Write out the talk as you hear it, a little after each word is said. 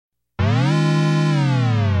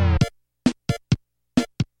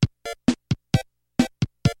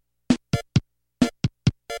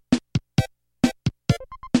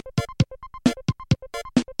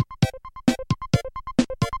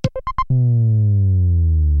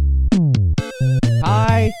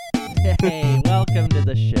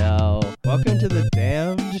the show. Welcome to the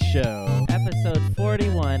damned show. Episode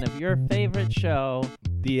 41 of your favorite show,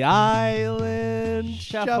 The Island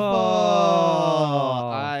Shuffle.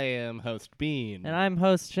 I am host Bean. And I'm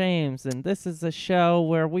host James, and this is a show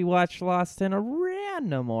where we watch Lost in a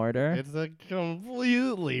random order. It's a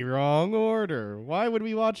completely wrong order. Why would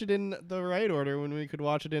we watch it in the right order when we could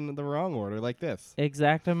watch it in the wrong order like this?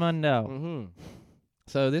 Exactamundo. Mm-hmm.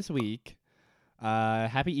 So this week,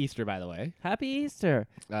 happy Easter, by the way. Happy Easter.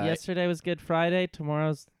 Yesterday was Good Friday.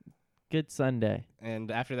 Tomorrow's Good Sunday. And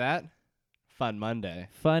after that, Fun Monday.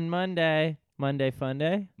 Fun Monday. Monday Fun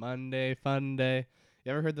Day. Monday Fun Day.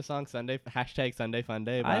 You ever heard the song Sunday? Hashtag Sunday Fun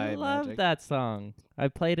Day by I love Magic? that song. I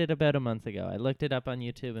played it about a month ago. I looked it up on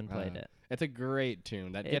YouTube and played it. It's a great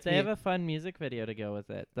tune. They have a fun music video to go with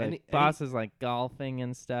it. The Any- boss is like golfing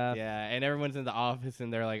and stuff. Yeah, and everyone's in the office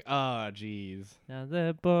and they're like, oh, jeez. Now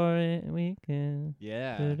the boring weekend.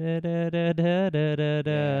 Yeah.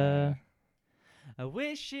 Da-da-da-da-da-da-da. I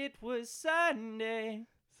wish it was Sunday.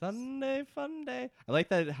 Sunday Fun Day. I like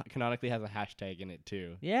that it canonically has a hashtag in it,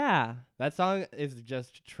 too. Yeah. That song is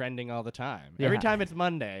just trending all the time. Yeah. Every time it's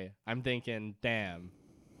Monday, I'm thinking, damn.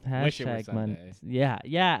 Wish it was Sunday. Yeah,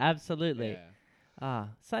 absolutely. Yeah.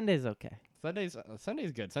 Sunday's okay.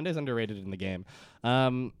 Sunday's good. Sunday's underrated in the game.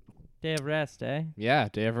 Day of rest, eh? Yeah,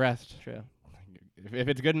 day of rest. True. If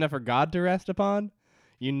it's good enough for God to rest upon,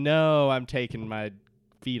 you know I'm taking my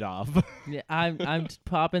feet off. Yeah, I'm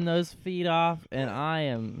popping those feet off, and I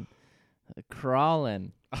am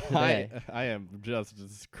crawling today. I am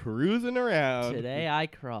just cruising around. Today I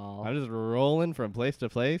crawl. I'm just rolling from place to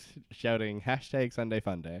place, shouting hashtag Sunday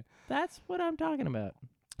Fun Day. That's what I'm talking about.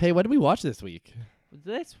 Hey, what did we watch this week?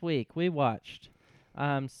 This week we watched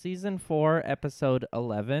season 4, episode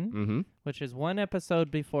 11, Mm-hmm. which is one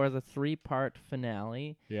episode before the 3-part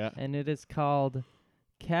finale, Yeah. and it is called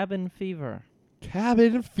Cabin Fever.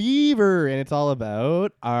 Cabin Fever, and it's all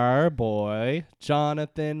about our boy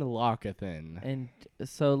Jonathan Lockathan. And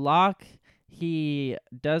so Locke, he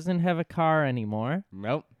doesn't have a car anymore,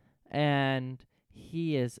 Nope. and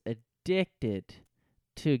he is addicted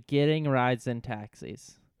to getting rides in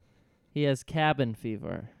taxis. He has cabin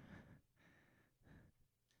fever.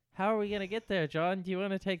 How are we going to get there, John? Do you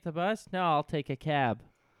want to take the bus? No, I'll take a cab.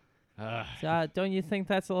 Don't you think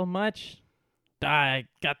that's a little much? I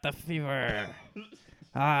got the fever.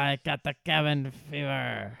 I got the cabin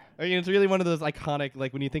fever. I mean, it's really one of those iconic,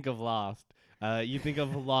 like when you think of Lost, you think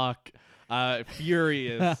of Locke,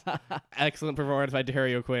 furious, excellent performance by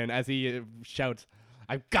Terry O'Quinn as he shouts,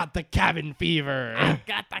 "I've got the cabin fever. I've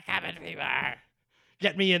got the cabin fever.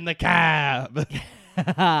 Get me in the cab."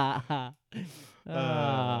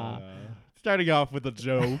 Starting off with a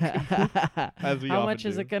joke. As we How often much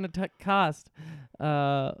is do. it going to cost?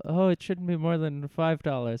 It shouldn't be more than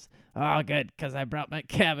 $5. Oh, good, because I brought my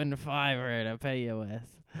cabin fiver to pay you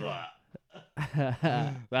with.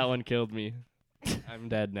 That one killed me. I'm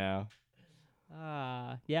dead now.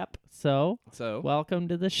 Yep. So, welcome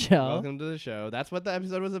to the show. Welcome to the show. That's what the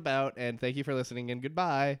episode was about, and thank you for listening, and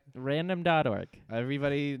goodbye. Random.org.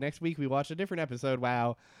 Everybody, next week we watch a different episode,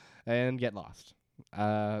 wow, and get lost.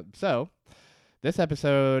 So, this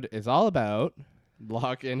episode is all about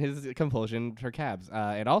Locke and his compulsion for cabs.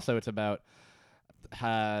 And also it's about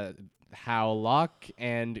how Locke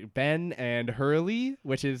and Ben and Hurley,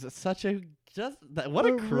 which is such a what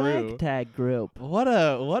a crew. Ragtag group. What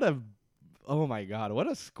a oh my god, what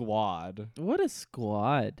a squad. What a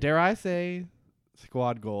squad. Dare I say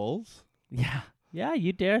squad goals? Yeah. Yeah,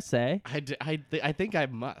 you dare say. I think I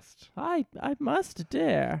must. I must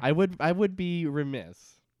dare. I would be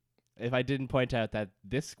remiss if I didn't point out that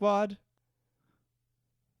this squad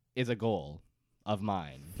is a goal of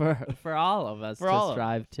mine. For all of us to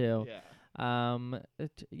strive to.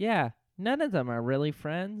 Yeah. None of them are really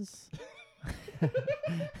friends.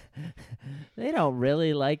 They don't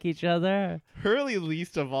really like each other. Hurley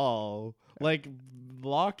least of all. Like,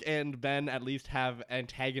 Locke and Ben at least have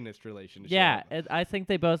antagonist relationship. Yeah, I think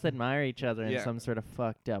they both admire each other in some sort of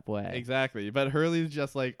fucked up way. Exactly. But Hurley's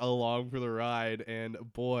just like along for the ride, and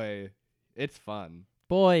boy, it's fun.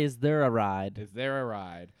 Boy, is there a ride. Is there a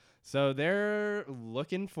ride? So they're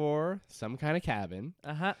looking for some kind of cabin.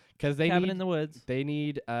 Because cabin in the woods. They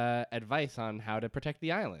need advice on how to protect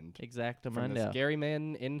the island. Exactamundo. From the scary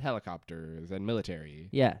men in helicopters and military.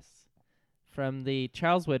 Yes. From the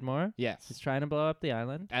Charles Widmore. Yes. He's trying to blow up the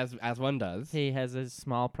island. As one does. He has a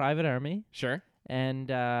small private army. Sure.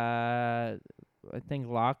 And I think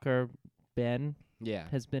Locke or Ben Yeah.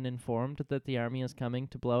 has been informed that the army is coming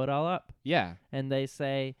to blow it all up. Yeah. And they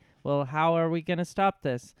say, well, how are we going to stop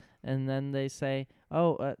this? And then they say,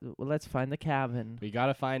 "Oh, well, let's find the cabin. We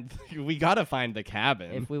gotta find the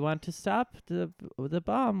cabin. If we want to stop the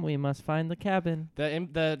bomb, we must find the cabin."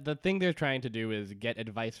 The thing they're trying to do is get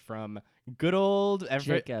advice from good old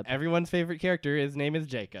Jacob. everyone's favorite character. His name is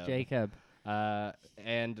Jacob. Jacob.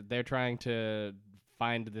 And they're trying to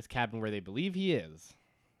find this cabin where they believe he is.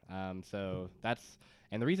 So that's.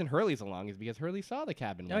 And the reason Hurley's along is because Hurley saw the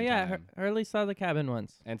cabin one time. Hurley saw the cabin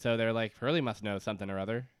once. And so they're like, Hurley must know something or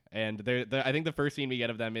other. And I think the first scene we get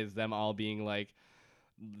of them is them all being like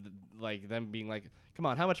them being like, come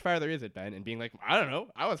on, how much farther is it, Ben? And being like, I don't know.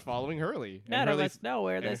 I was following Hurley. None of us know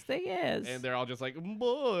where this thing is. And they're all just like,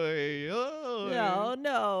 boy. Oh.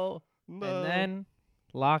 No. And then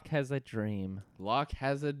Locke has a dream.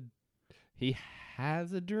 He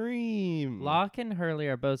has a dream. Locke and Hurley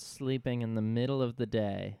are both sleeping in the middle of the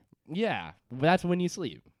day. Yeah, that's when you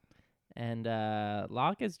sleep. And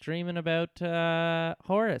Locke is dreaming about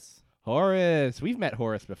Horace. Horace. We've met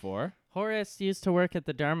Horace before. Horace used to work at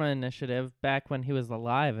the Dharma Initiative back when he was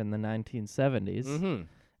alive in the 1970s. Mm-hmm.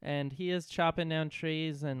 And he is chopping down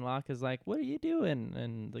trees, and Locke is like, "What are you doing?"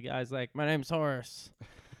 And the guy's like, "My name's Horace."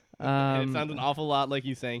 And it sounds an awful lot like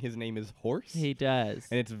you saying his name is Horse. He does.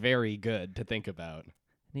 And it's very good to think about. And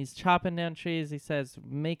he's chopping down trees. He says,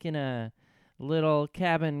 making a little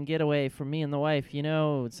cabin getaway for me and the wife. You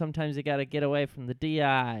know, sometimes you got to get away from the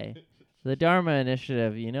DI, the Dharma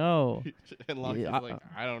Initiative, you know. And Locke is like,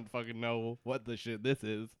 I don't fucking know what the shit this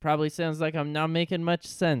is. Probably sounds like I'm not making much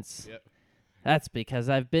sense. Yep. That's because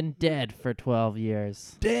I've been dead for 12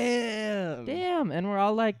 years. Damn. And we're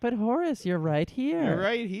all like, but Horace, you're right here. You're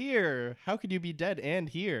right here. How could you be dead and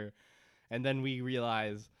here? And then we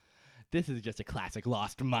realize this is just a classic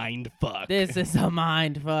lost mind fuck. This is a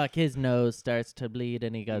mind fuck. His nose starts to bleed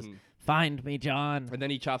and he goes, find me, John. And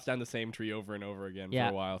then he chops down the same tree over and over again for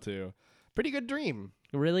a while too. Pretty good dream.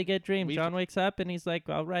 Really good dream. John wakes up and he's like,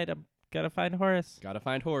 all right, I'm gotta find Horace. Gotta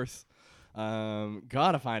find horse.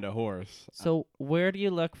 Gotta find a horse. So where do you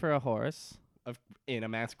look for a horse? In a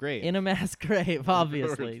mass grave. In a mass grave,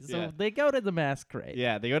 obviously. So they go to the mass grave.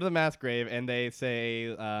 Yeah, they go to the mass grave and they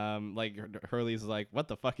say, like, Hurley's like, what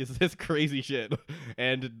the fuck is this crazy shit?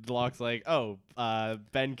 And Locke's like, oh,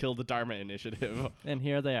 Ben killed the Dharma Initiative. And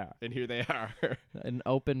here they are. An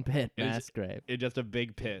open pit mass grave. It's just a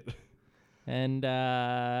big pit. And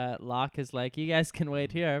Locke is like, you guys can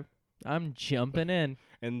wait here. I'm jumping in.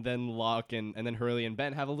 And then Locke and then Hurley and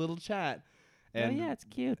Ben have a little chat. And, oh, yeah, it's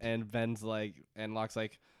cute. And Ben's like, and Locke's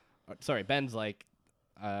like, Ben's like,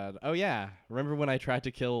 oh, yeah, remember when I tried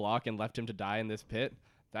to kill Locke and left him to die in this pit?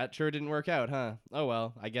 That sure didn't work out, huh? Oh,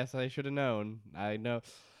 well, I guess I should have known. I know.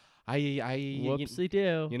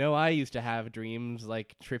 Whoopsie-doo. You know, I used to have dreams,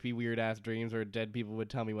 like trippy, weird-ass dreams where dead people would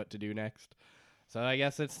tell me what to do next. So I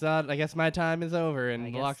guess I guess my time is over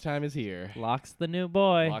and Locke's time is here. Locke's the new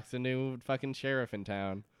boy. Locke's the new fucking sheriff in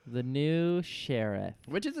town. The new sheriff.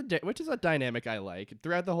 Which is a dynamic I like.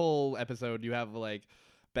 Throughout the whole episode, you have like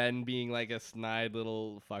Ben being like a snide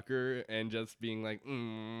little fucker and just being like,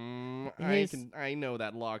 I know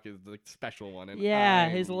that Locke is the special one. And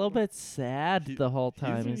he's a little bit sad the whole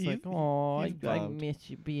time. He's like, oh, I miss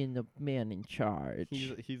you being the man in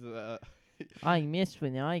charge. I miss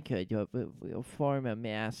when I could form a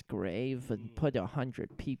mass grave and put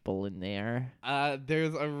 100 people in there.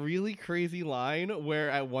 There's a really crazy line where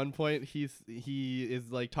at one point he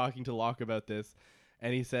is like talking to Locke about this,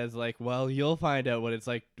 and he says like, "Well, you'll find out what it's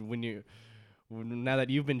like now that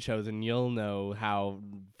you've been chosen. You'll know how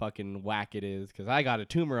fucking whack it is because I got a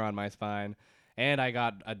tumor on my spine." And I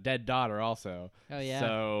got a dead daughter also. Oh, yeah.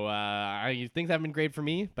 So things haven't been great for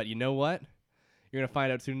me, but you know what? You're going to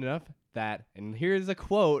find out soon enough that, and here's a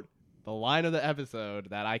quote, the line of the episode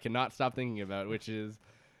that I cannot stop thinking about, which is,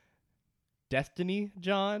 Destiny,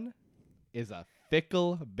 John, is a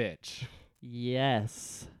fickle bitch.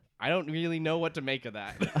 Yes. I don't really know what to make of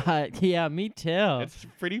that. Yeah, me too. It's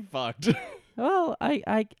pretty fucked. Well,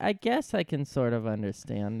 I guess I can sort of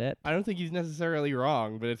understand it. I don't think he's necessarily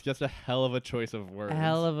wrong, but it's just a hell of a choice of words. A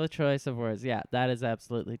hell of a choice of words. Yeah, that is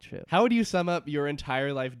absolutely true. How would you sum up your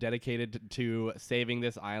entire life dedicated to saving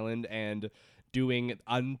this island and doing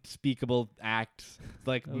unspeakable acts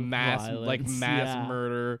like mass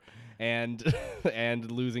murder and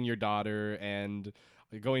and losing your daughter and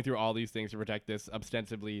going through all these things to protect this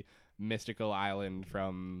ostensibly mystical island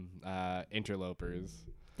from interlopers?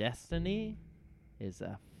 Destiny is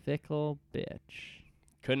a fickle bitch.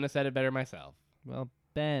 Couldn't have said it better myself. Well,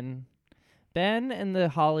 Ben and the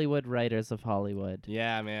Hollywood writers of Hollywood.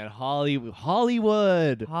 Yeah, man. Hollywood.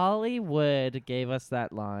 Hollywood gave us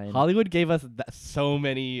that line. Hollywood gave us so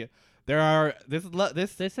many This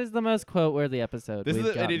is the most quote-worthy episode. This we've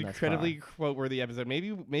is an gotten incredibly quote-worthy episode.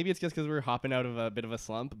 Maybe it's just because we're hopping out of a bit of a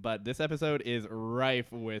slump, but this episode is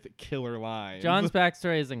rife with killer lines. John's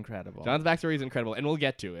backstory is incredible. And we'll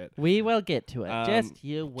get to it. We will get to it. Just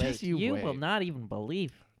you wait. Just you will wait. not even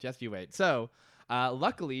believe. Just you wait. So,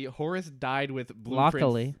 luckily, Horace died with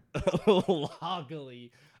blueprints.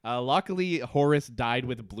 Luckily, Horace died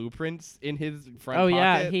with blueprints in his front pocket. Oh,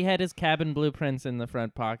 yeah. He had his cabin blueprints in the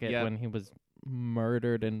front pocket Yep. when he was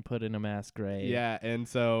murdered and put in a mass grave. Yeah, and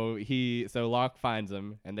so Locke finds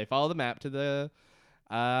him, and they follow the map to the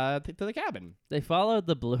cabin. They followed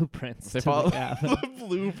the blueprints They to follow the cabin. the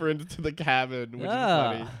blueprints to the cabin, which is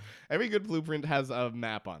funny. Every good blueprint has a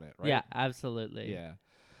map on it, right? Yeah, absolutely. Yeah.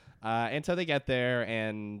 And so they get there,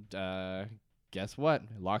 and guess what?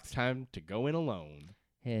 Locke's time to go in alone.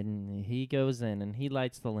 And he goes in and he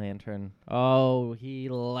lights the lantern. Oh, he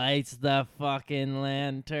lights the fucking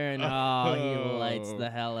lantern. Oh, he lights the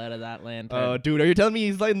hell out of that lantern. Oh, dude, are you telling me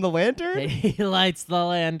he's lighting the lantern? He lights the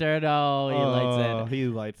lantern. Oh, he lights it. He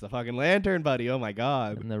lights the fucking lantern, buddy. Oh, my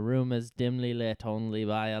God. And the room is dimly lit only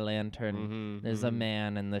by a lantern. There's a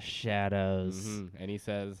man in the shadows. And he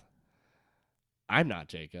says, I'm not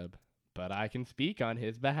Jacob, but I can speak on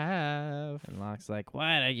his behalf. And Locke's like, what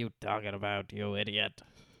are you talking about, you idiot?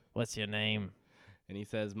 What's your name? And he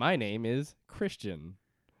says, my name is Christian.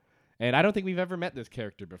 And I don't think we've ever met this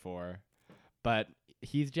character before, but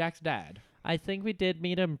he's Jack's dad. I think we did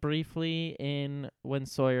meet him briefly in When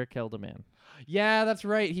Sawyer Killed a Man. Yeah, that's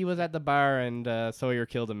right. He was at the bar and Sawyer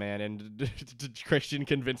killed a man and Christian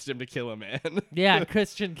convinced him to kill a man. Yeah,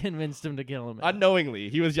 Christian convinced him to kill a man. Unknowingly.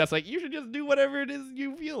 He was just like, you should just do whatever it is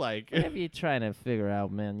you feel like. Whatever you're trying to figure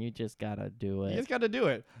out, man, you just gotta do it. You just gotta do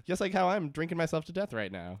it. Just like how I'm drinking myself to death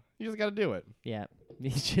right now. You just gotta do it. Yeah,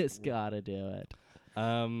 you just gotta do it.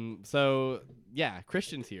 So, yeah,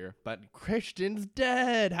 Christian's here, but Christian's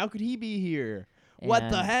dead. How could he be here?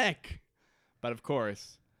 What the heck? But of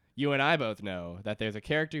course, you and I both know that there's a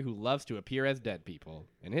character who loves to appear as dead people,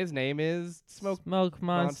 and his name is Smoke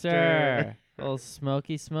Monster. Little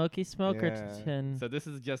smoky Smokerton. So this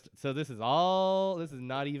is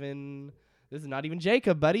not even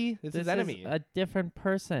Jacob, buddy. This is enemy. A different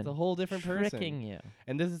person. It's a whole different person. Tricking you.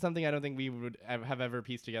 And this is something I don't think we would have ever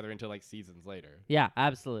pieced together until like seasons later. Yeah,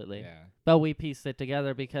 absolutely. Yeah. But we pieced it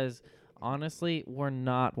together because honestly, we're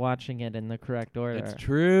not watching it in the correct order. It's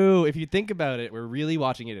true. If you think about it, we're really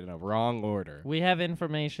watching it in a wrong order. We have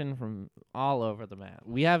information from all over the map.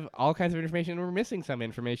 We have all kinds of information, and we're missing some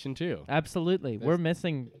information too. Absolutely. We're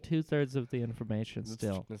missing 2/3 of the information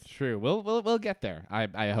still. That's true. We'll get there.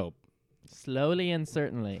 I hope. Slowly and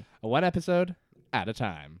certainly. One episode at a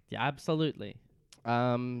time. Yeah, absolutely.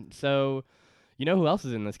 So, you know who else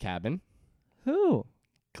is in this cabin? Who?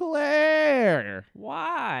 Claire.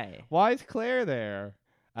 Why? Why is Claire there?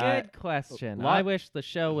 Good question. Locke, I wish the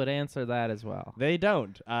show would answer that as well. They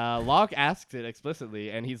don't. Locke asks it explicitly,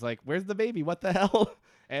 and he's like, "Where's the baby? What the hell?"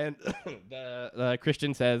 And the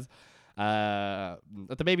Christian says that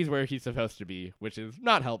the baby's where he's supposed to be, which is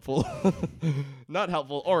not helpful, not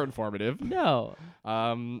helpful or informative. No.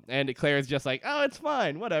 And Claire is just like, "Oh, it's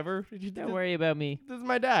fine. Whatever. Don't worry about me. This is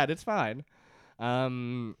my dad. It's fine."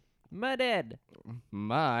 My dad.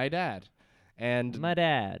 My dad. And my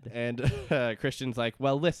dad. And Christian's like,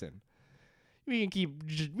 well, listen, we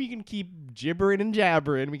can keep gibbering and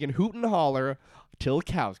jabbering. We can hoot and holler till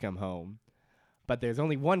cows come home. But there's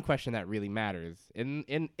only one question that really matters.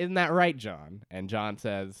 Isn't that right, John? And John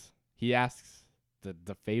says, he asks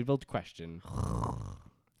the fabled question,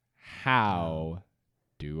 how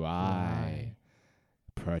do I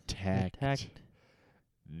protect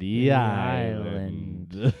the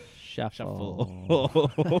island? Shuffle.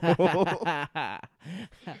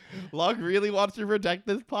 Locke really wants to protect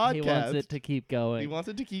this podcast. He wants it to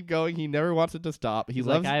keep going. He never wants it to stop. He's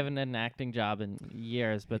like, I haven't had an acting job in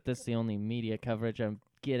years, but this is the only media coverage I'm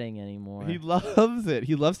getting anymore. He loves it.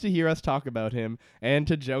 He loves to hear us talk about him and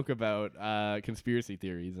to joke about conspiracy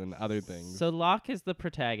theories and other things. So Locke is the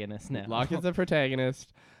protagonist now. Locke is the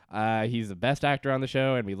protagonist. He's the best actor on the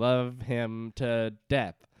show, and we love him to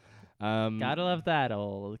death. Gotta love that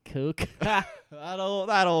old kook. that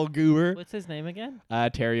old goober. What's his name again?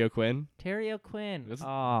 Terry O'Quinn. Terry O'Quinn.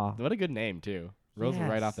 What a good name too. Rolls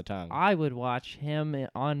right off the tongue. I would watch him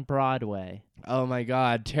on Broadway. Oh my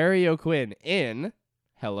God, Terry O'Quinn in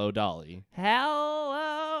Hello, Dolly.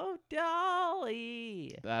 Hello,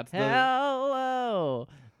 Dolly. Hello,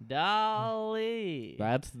 Dolly.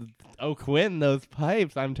 That's O'Quinn. Those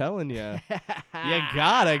pipes, I'm telling you. You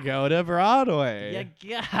gotta go to Broadway.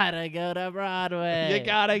 You gotta go to Broadway. You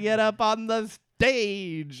gotta get up on the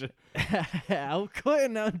stage.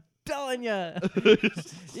 O'Quinn on telling you.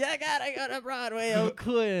 You gotta go to Broadway,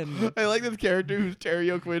 O'Quinn. I like this character who's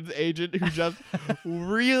Terry O'Quinn's agent who just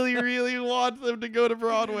really, really wants them to go to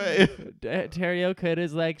Broadway. Terry O'Quinn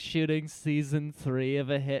is like shooting season 3 of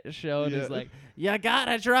a hit show and Yeah. is like, you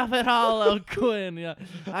gotta drop it all, O'Quinn. Yeah,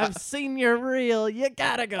 I've seen your reel. You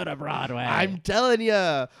gotta go to Broadway. I'm telling you,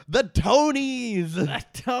 the Tonys. The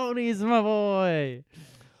Tonys, my boy.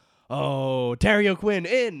 Oh, Terry O'Quinn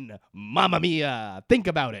in Mamma Mia. Think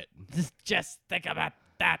about it. Just think about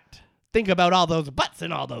that. Think about all those butts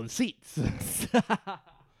in all those seats.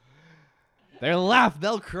 They'll laugh,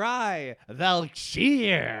 they'll cry, they'll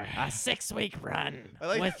cheer. A 6-week run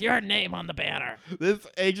like- with your name on the banner. This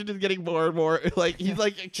agent is getting more and more like he's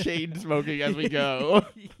like chain smoking as we go.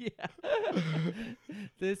 Yeah.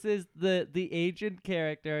 This is the agent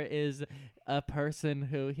character is a person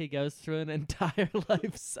who he goes through an entire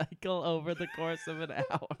life cycle over the course of an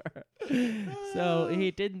hour. So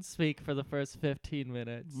he didn't speak for the first 15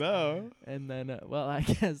 minutes. No. And then, well, I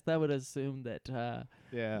guess that would assume that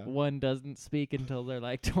Yeah. one doesn't speak until they're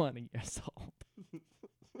like 20 years old.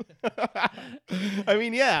 I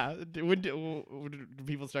mean, yeah. When do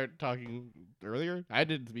people start talking earlier? I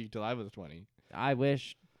didn't speak till I was 20. I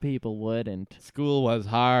wish people wouldn't. School was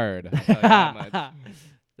hard. I'll tell you that much.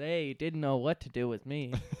 They didn't know what to do with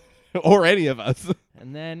me. Or any of us.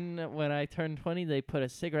 And then when I turned 20, they put a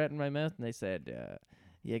cigarette in my mouth and they said,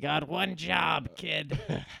 you got one job, kid.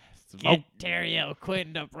 Get Terry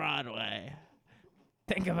O'Quinn to Broadway.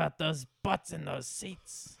 Think about those butts in those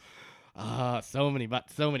seats. So many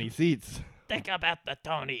butts, so many seats. Think about the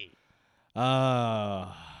Tony.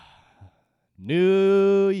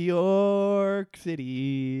 New York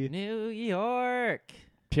City. New York.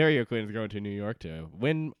 Terry O'Quinn's going to New York to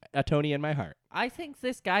win a Tony in my heart. I think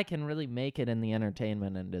this guy can really make it in the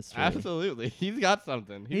entertainment industry. Absolutely. He's got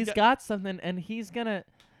something. He's got something, and he's going to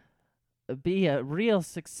be a real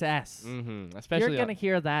success. Mm-hmm. Especially You're going to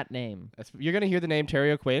hear that name. You're going to hear the name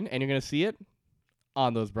Terry O'Quinn, and you're going to see it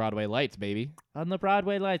on those Broadway lights, baby. On the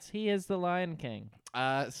Broadway lights, he is the Lion King.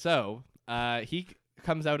 So he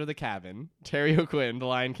comes out of the cabin. Terry O'Quinn, the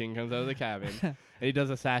Lion King, comes out of the cabin, and he does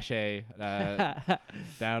a sachet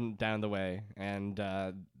down the way. And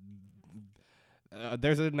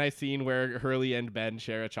there's a nice scene where Hurley and Ben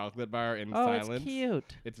share a chocolate bar in silence. Oh, it's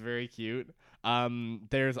cute. It's very cute.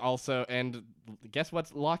 There's also, and guess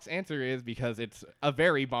what Locke's answer is, because it's a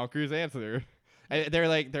very bonkers answer. They're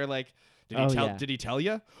like, did he tell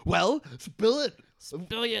you? Well, spill it. Spill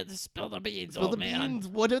the beans, Spill old the man. beans.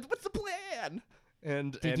 What's the plan?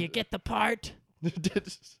 Did you get the part?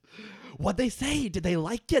 What'd they say? Did they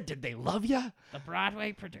like you? Did they love you? The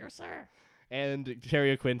Broadway producer? And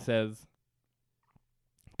Terry O'Quinn says,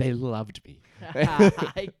 they loved me.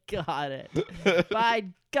 I got it. By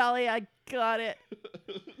golly, I got it.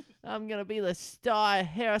 I'm going to be the star of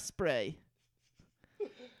Hairspray.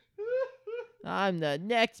 I'm the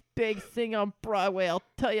next big thing on Broadway. I'll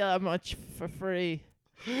tell you how much for free.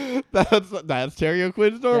 That's Terry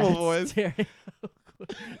O'Quinn's normal voice. Terry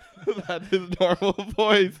That's his normal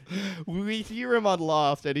voice. We hear him on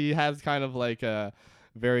Lost, and he has kind of like a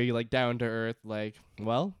very like down to earth, like,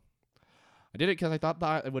 well, I did it because I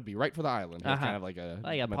thought it would be right for the island. It's kind of like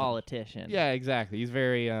a politician. Yeah, exactly. He's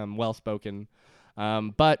very well spoken,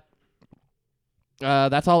 but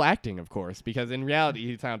that's all acting, of course, because in reality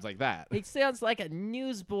he sounds like that. He sounds like a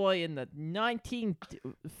newsboy in the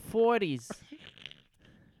 1940s.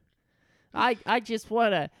 I just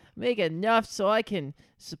want to make enough so I can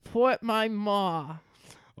support my ma.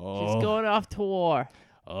 Oh. She's going off to war.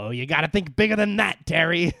 Oh, you got to think bigger than that,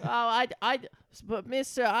 Terry. But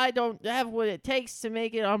mister, I don't have what it takes to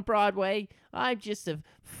make it on Broadway. I'm just a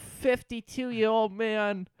 52-year-old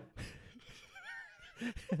man.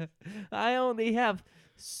 I only have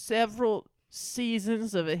several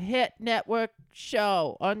seasons of a hit network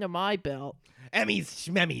show under my belt. Emmys,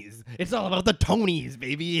 schmemmies. It's all about the Tonys,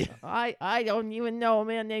 baby. I don't even know a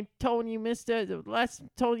man named Tony, mister. The last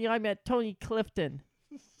Tony I met, Tony Clifton.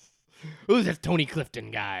 Who's this Tony Clifton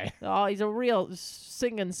guy? Oh, he's a real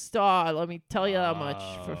singing star. Let me tell you how much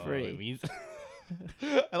for free.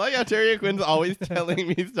 I like how Terry O'Quinn's always telling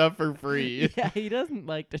me stuff for free. Yeah, he doesn't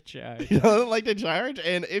like to charge. He doesn't like to charge,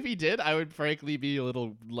 and if he did, I would frankly be a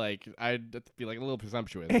little I'd be like a little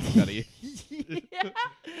presumptuous. Buddy. Yeah.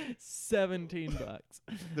 $17.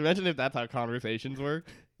 Imagine if that's how conversations work.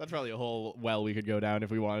 That's probably a whole well we could go down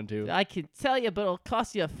if we wanted to. I can tell you, but it'll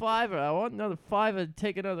cost you $5. I want another $5 to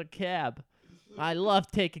take another cab. I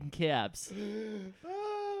love taking cabs.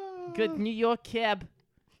 Good New York cab.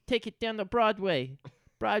 Take it down to Broadway.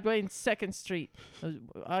 Broadway and 2nd Street.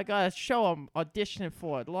 I got a show I'm auditioning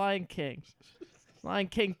for, Lion King. Lion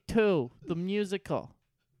King 2, the musical.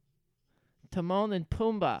 Timon and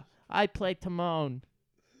Pumbaa. I play Timon.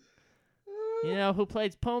 You know who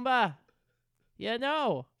plays Pumbaa? You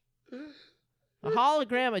know. A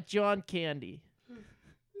hologram of John Candy.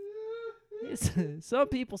 Some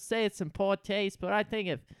people say it's in poor taste, but I think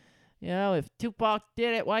if Tupac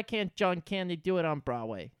did it, why can't John Candy do it on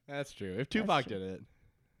Broadway? That's true. If Tupac did it.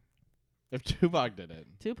 If Tupac did it.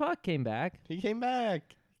 Tupac came back. He came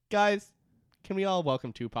back. Guys, can we all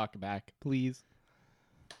welcome Tupac back, please?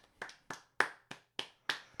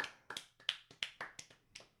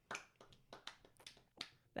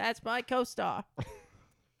 That's my co-star.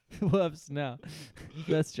 Whoops, no.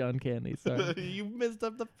 That's John Candy, sorry. You messed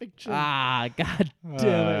up the picture. Ah, god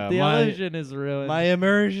damn it. The illusion is ruined. My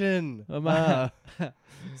immersion.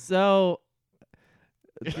 So,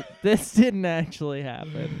 this didn't actually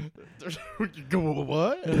happen.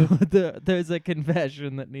 What? There's a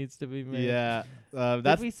confession that needs to be made. Yeah.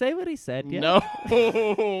 Did we say what he said yet? No.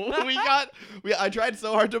 I tried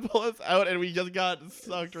so hard to pull us out, and we just got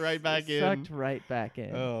sucked right back in. Sucked right back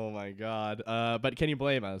in. Oh, my God. But can you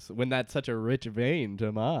blame us when that's such a rich vein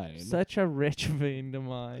to mine? Such a rich vein to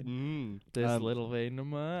mine. This little vein to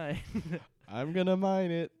mine. I'm going to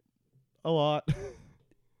mine it a lot.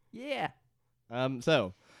 Yeah.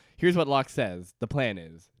 So, here's what Locke says. The plan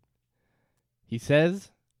is. He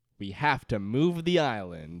says, we have to move the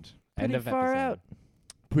island. Pretty End of far episode. out.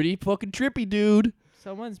 Pretty fucking trippy, dude.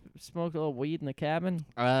 Someone's smoked a little weed in the cabin.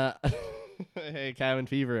 Hey, cabin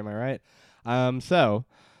fever, am I right? So,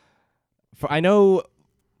 I know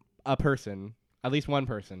a person, at least one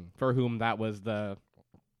person, for whom that was the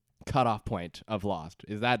cutoff point of Lost.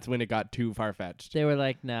 That's when it got too far-fetched. They were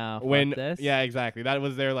like, no, fuck this. Yeah, exactly. That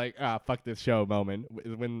was their like, fuck this show moment,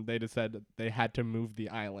 is when they just said they had to move the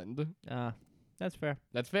island. That's fair.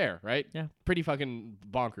 That's fair, right? Yeah. Pretty fucking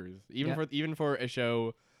bonkers. Even for a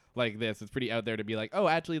show like this, it's pretty out there to be like, oh,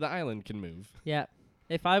 actually the island can move. Yeah.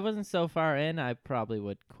 If I wasn't so far in, I probably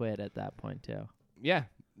would quit at that point too. Yeah.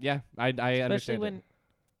 I understand. Especially when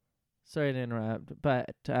sorry to interrupt,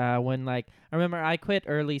 but when I remember I quit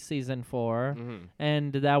early season 4,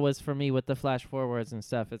 and that was for me with the flash forwards and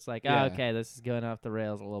stuff. It's like, okay, this is going off the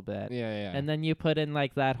rails a little bit. Yeah. And then you put in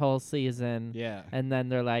that whole season. Yeah. And then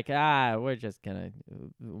they're like, we're just gonna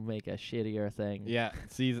make a shittier thing. Yeah.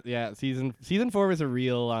 Season 4 is a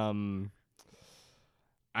real I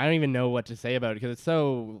don't even know what to say about it because it's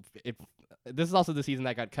so. This is also the season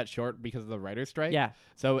that got cut short because of the writer's strike. Yeah.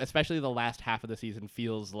 So especially the last half of the season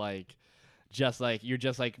feels like you're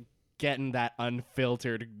just getting that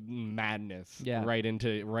unfiltered madness right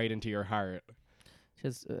into your heart.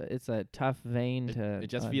 Just it's a tough vein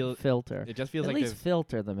to filter. It just feels at like least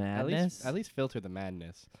filter the madness. At least filter the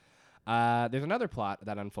madness. There's another plot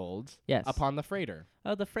that unfolds. Yes. Upon the freighter.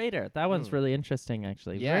 Oh, the freighter. That one's really interesting,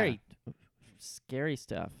 actually. Yeah. Very scary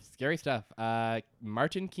stuff. Scary stuff.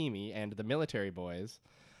 Martin Keamy and the military boys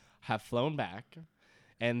have flown back,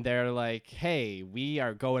 and they're like, hey, we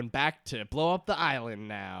are going back to blow up the island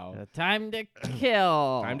now. Time to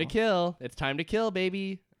kill. Time to kill. It's time to kill,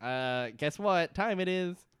 baby. Guess what time it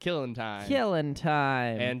is? Killing time. Killing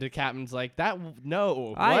time. And the captain's like,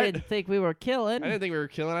 no. I didn't think we were killing. I didn't think we were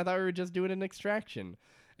killing. I thought we were just doing an extraction.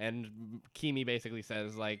 And Keamy basically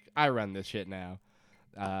says, I run this shit now.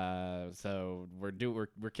 So we're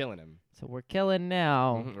killing him. So we're killing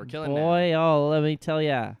now. We're killing Boy, let me tell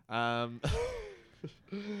ya. Let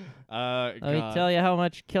me tell you how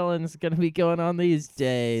much killing's gonna be going on these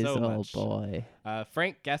days. So much. Boy.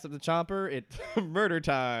 Frank gas up the chomper. It's murder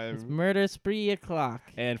time. It's murder spree o'clock.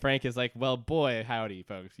 And Frank is like, well, boy, howdy,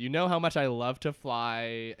 folks. You know how much I love to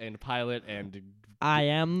fly and pilot, and I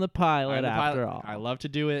am the pilot after all. I love to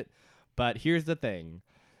do it, but here's the thing.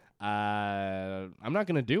 I'm not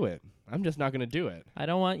going to do it. I'm just not going to do it. I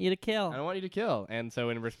don't want you to kill. I don't want you to kill. And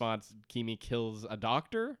so in response, Keamy kills a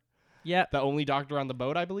doctor. Yep. The only doctor on the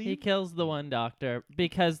boat, I believe. He kills the one doctor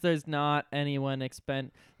because there's not anyone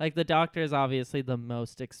the doctor is obviously the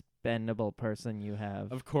most expendable person you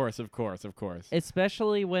have. Of course.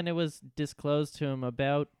 Especially when it was disclosed to him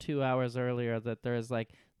about 2 hours earlier that there's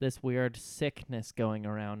this weird sickness going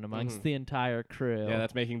around amongst the entire crew. Yeah,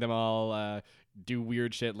 that's making them all do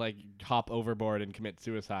weird shit like hop overboard and commit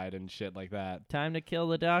suicide and shit like that. Time to kill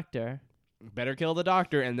the doctor. Better kill the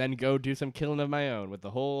doctor and then go do some killing of my own with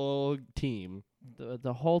the whole team.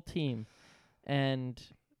 The whole team. And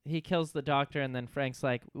he kills the doctor, and then Frank's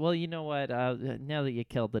like, well, you know what? Now that you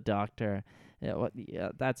killed the doctor,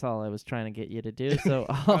 that's all I was trying to get you to do. So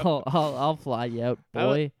I'll fly you out,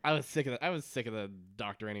 boy. I was sick of the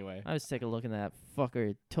doctor anyway. I was sick of looking at that fucker.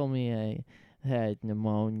 He told me I had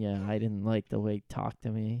pneumonia. I didn't like the way he talked to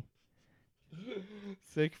me.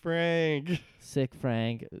 Sick Frank. Sick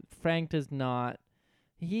Frank. Frank does not.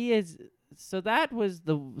 He is. So that was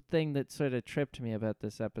the thing that sort of tripped me about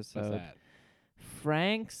this episode. What's that?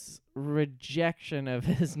 Frank's rejection of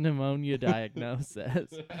his pneumonia diagnosis.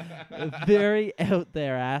 A very out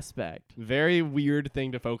there aspect. Very weird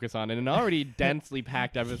thing to focus on in an already densely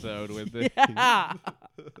packed episode with this. Yeah.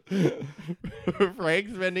 Frank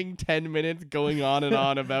spending 10 minutes going on and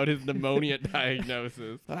on about his pneumonia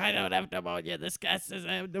diagnosis. I don't have pneumonia. This guy says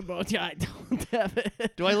I have pneumonia. I don't have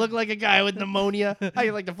it. Do I look like a guy with pneumonia? How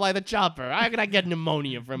you like to fly the chopper? How can I get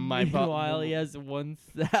pneumonia from my Meanwhile, he has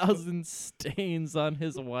 1,000 stains on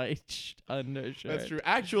his white undershirt. That's true.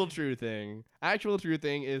 Actual true thing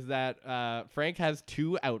is that Frank has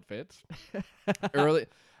 2 outfits.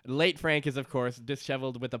 Late Frank is, of course,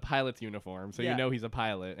 disheveled with a pilot's uniform, so you know he's a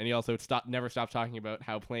pilot. And he also never stops talking about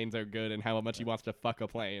how planes are good and how much he wants to fuck a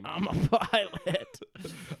plane. I'm a pilot.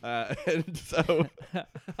 And so,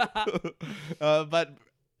 but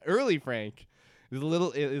early Frank is a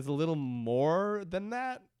little more than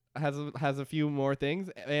that. Has a few more things,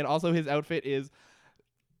 and also his outfit is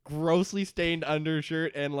grossly stained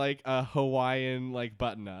undershirt and like a Hawaiian like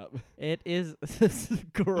button up. It is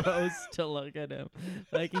gross to look at him.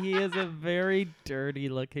 Like, he is a very dirty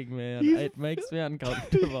looking man. It makes me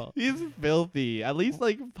uncomfortable. He's filthy. At least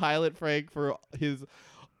like Pilot Frank, for his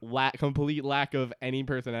complete lack of any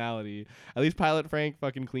personality, at least Pilot Frank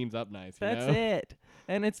fucking cleans up nice. That's it.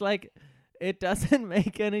 And it's like, it doesn't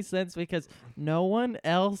make any sense because no one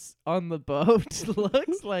else on the boat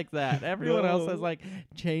looks like that. Everyone else has like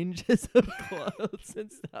changes of clothes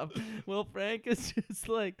and stuff. Well, Frank is just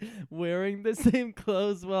like wearing the same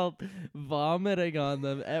clothes while vomiting on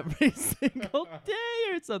them every single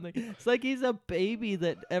day or something. It's like he's a baby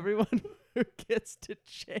that everyone gets to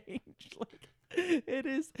change. Like, it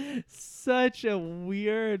is such a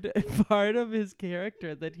weird part of his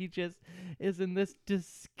character that he just is in this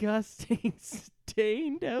disgusting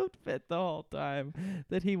stained outfit the whole time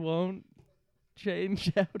that he won't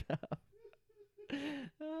change out of.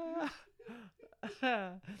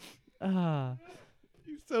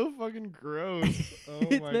 He's so fucking gross. Oh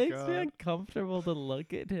it my makes God. me uncomfortable to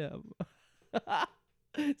look at him.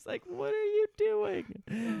 It's like, what are you doing?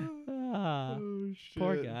 Oh, shit.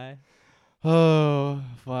 Poor guy. Oh,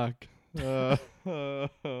 fuck.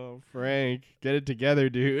 Frank, get it together,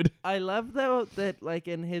 dude. I love, though, that, like,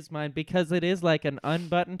 in his mind, because it is, like, an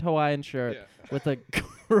unbuttoned Hawaiian shirt with a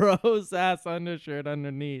gross-ass undershirt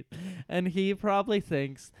underneath, and he probably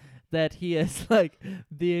thinks that he is, like,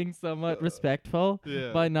 being somewhat respectful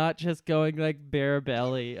by not just going, like, bare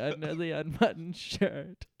belly under the unbuttoned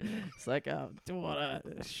shirt. It's like, oh, do want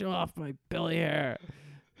to show off my belly hair.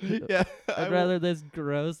 Yeah, I'd rather this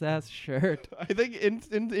gross ass shirt. I think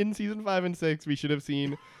in season 5 and 6 we should have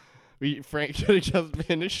seen Frank should have just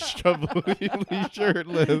been completely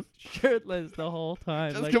shirtless. Shirtless the whole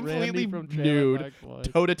time. Just like completely Randy from nude.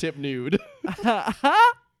 Toe to tip nude. That'd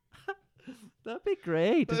be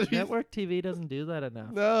great. Network TV doesn't do that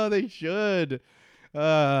enough. No, they should.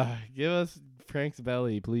 Give us Frank's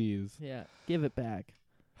belly, please. Yeah, give it back.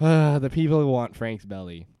 The people want Frank's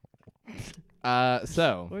belly.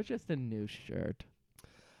 Or just a new shirt.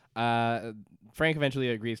 Frank eventually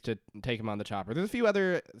agrees to take him on the chopper. There's a few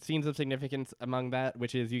other scenes of significance among that,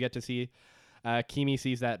 which is you get to see Kimi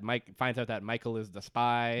finds out that Michael is the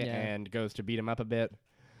spy and goes to beat him up a bit.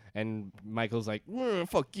 And Michael's like,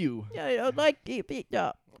 fuck you. Yeah, I don't like to beat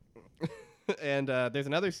up. And there's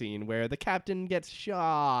another scene where the captain gets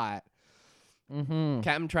shot. Mm-hmm.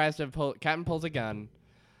 Captain pulls a gun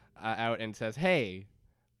out and says, hey,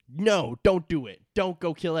 no, don't do it. Don't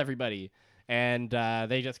go kill everybody. And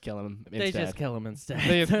they just kill him instead. They just kill him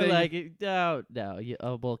instead. They're like, no,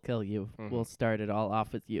 we'll kill you. Mm-hmm. We'll start it all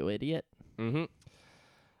off with you, idiot. Mm-hmm.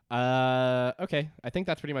 Okay. I think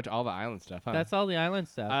that's pretty much all the island stuff, huh? That's all the island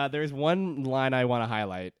stuff. There's one line I want to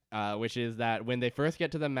highlight, which is that when they first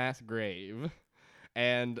get to the mass grave,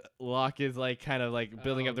 and Locke is like kind of like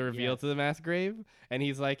building up the reveal to the mass grave, and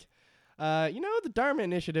he's like, the Dharma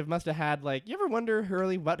Initiative must have had, like, you ever wonder,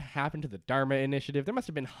 Hurley, what happened to the Dharma Initiative? There must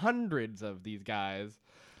have been hundreds of these guys,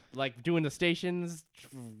 like, doing the stations,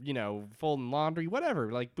 folding laundry,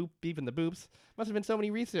 whatever, like, beeping the boops. Must have been so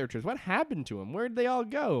many researchers. What happened to them? Where'd they all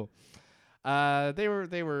go? They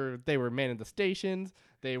were manning the stations.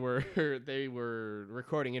 They were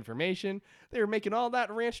recording information. They were making all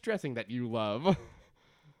that ranch dressing that you love.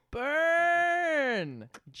 Burn!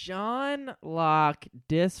 John Locke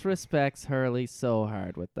disrespects Hurley so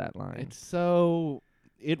hard with that line. It's so...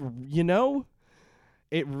 It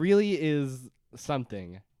really is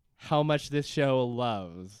something how much this show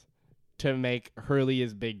loves to make Hurley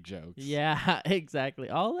his big jokes. Yeah, exactly.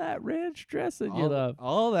 All that ranch dressing you love.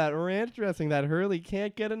 All that ranch dressing that Hurley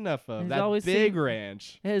can't get enough of. He's that always big seen-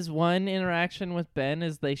 ranch. His one interaction with Ben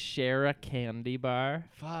is they share a candy bar.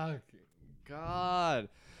 Fuck. God.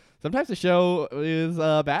 Sometimes the show is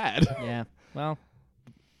bad. Yeah. Well,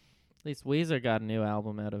 at least Weezer got a new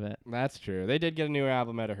album out of it. That's true. They did get a new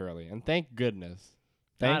album out of Hurley, and thank goodness.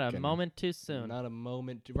 Not a moment too soon. Not a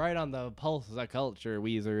moment. Right on the pulse of the culture,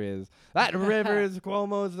 Weezer is. That Rivers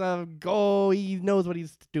Cuomo's he knows what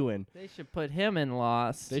he's doing. They should put him in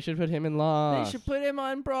Lost. They should put him in Lost. They should put him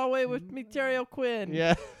on Broadway with me, Terry O'Quinn.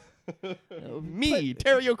 Yeah. Me,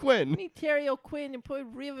 Terry O'Quinn. Me, Terry O'Quinn, and put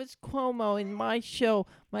Rivers Cuomo in my show,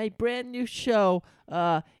 my brand new show.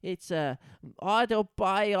 It's a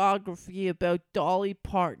autobiography about Dolly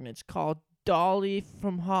Parton. It's called Dolly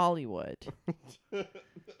from Hollywood.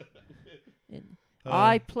 And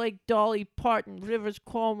I play Dolly Parton. Rivers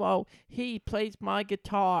Cuomo, he plays my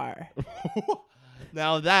guitar.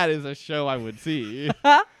 Now that is a show I would see.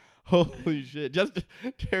 Holy shit. Just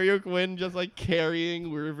Terry O'Quinn just like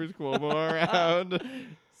carrying Rivers Cuomo around.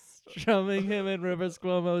 Strumming him, and Rivers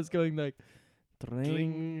Cuomo is going like,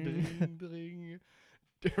 Ding, ding, ding.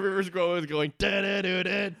 Rivers Cuomo is going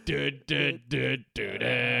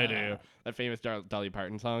da-da-da-da-da-da-da-da-da. That famous Dolly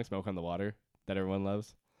Parton song, Smoke on the Water, that everyone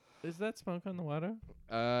loves. Is that Smoke on the Water?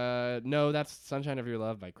 No, that's Sunshine of Your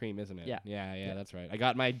Love by Cream, isn't it? Yeah, that's right. I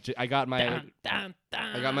got my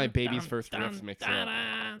Baby's First Riffs mixed up.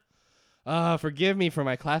 Forgive me for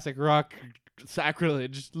my classic rock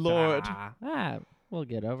sacrilege, Lord. We'll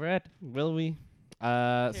get over it. Will we?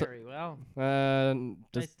 Terry,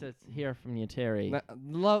 nice to hear from you, Terry.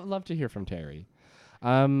 Love to hear from Terry.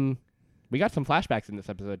 We got some flashbacks in this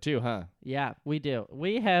episode too, huh? Yeah, we do.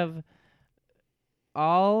 We have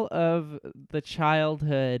all of the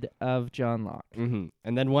childhood of John Locke. Mm-hmm.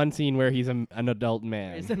 And then one scene where he's an adult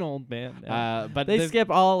man. He's an old man now. But they skip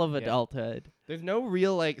all of adulthood. There's no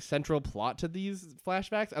real like central plot to these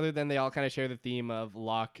flashbacks other than they all kind of share the theme of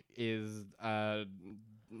Locke is having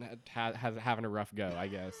a rough go, I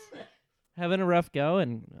guess. Having a rough go,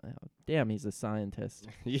 and damn, he's a scientist.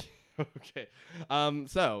 Okay.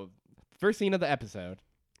 So first scene of the episode.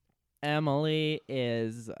 Emily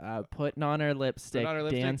is putting on her lipstick,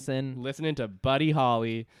 dancing, listening to Buddy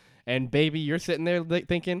Holly, and baby, you're sitting there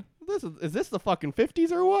thinking, is this the fucking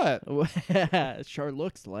 50s or what? Sure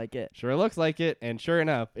looks like it. Sure looks like it, and sure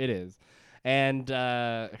enough, it is. And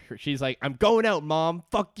she's like, I'm going out, Mom.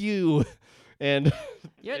 Fuck you. And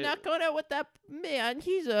you're not going out with that man.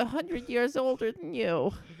 He's 100 years older than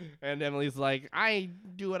you. And Emily's like, I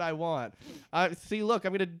do what I want. See, look,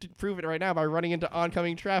 I'm going to prove it right now by running into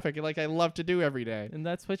oncoming traffic like I love to do every day. And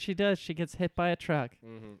that's what she does. She gets hit by a truck.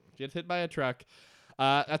 Mm-hmm. She gets hit by a truck.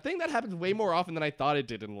 A thing that happens way more often than I thought it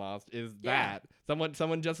did in Lost is that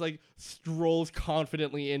someone just like strolls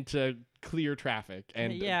confidently into clear traffic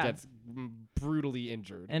and gets brutally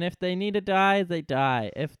injured. And if they need to die, they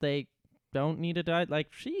die. If they don't need to die, like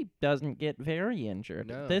she doesn't get very injured.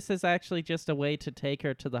 No. This is actually just a way to take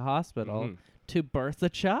her to the hospital to birth a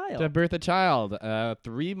child.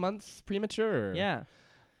 3 months premature. Yeah.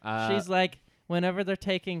 She's like, whenever they're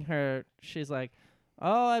taking her, she's like,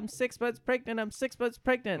 oh, I'm 6 months pregnant.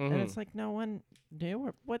 Mm-hmm. And it's like, no one knew.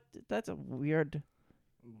 Or what? That's a weird.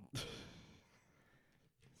 I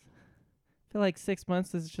feel like 6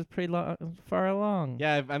 months is just pretty far along.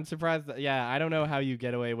 Yeah, I'm surprised. I don't know how you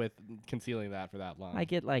get away with concealing that for that long. I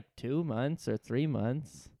get like 2 months or 3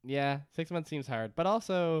 months. Yeah, 6 months seems hard. But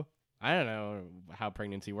also, I don't know how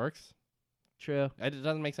pregnancy works. True. It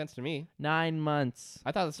doesn't make sense to me. 9 months.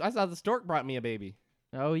 I thought the stork brought me a baby.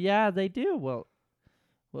 Oh, yeah, they do. Well,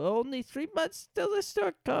 only 3 months till the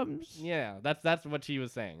stork comes. Yeah, that's what she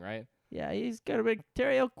was saying, right? Yeah, he's going to be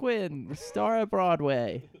Terry O'Quinn, star of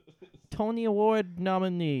Broadway. Tony Award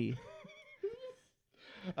nominee.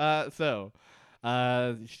 So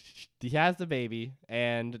he has the baby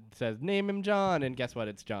and says, name him John. And guess what?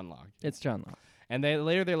 It's John Locke. It's John Locke. And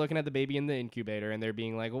later they're looking at the baby in the incubator and they're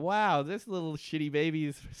being like, wow, this little shitty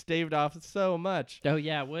baby's staved off so much. Oh,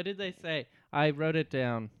 yeah. What did they say? I wrote it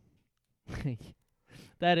down.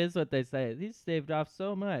 That is what they say. He's staved off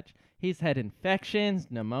so much. He's had infections,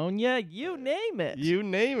 pneumonia, you name it. You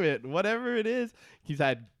name it. Whatever it is. He's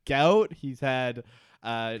had gout. He's had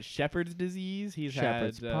shepherd's disease. He's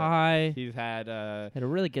shepherd's had pie. He's had had a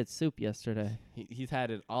really good soup yesterday. He's had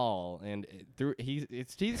it all, and he's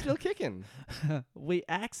still kicking. We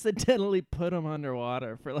accidentally put him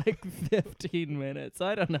underwater for like 15 minutes.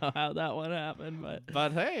 I don't know how that one happened,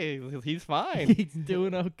 but hey, he's fine. He's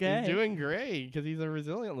doing okay. He's doing great because he's a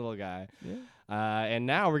resilient little guy. Yeah. And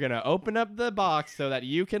now we're going to open up the box so that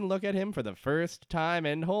you can look at him for the first time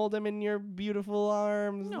and hold him in your beautiful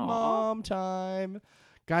arms. Aw. Mom time.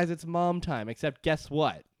 Guys, it's mom time, except guess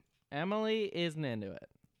what? Emily isn't into it.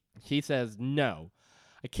 He says, no,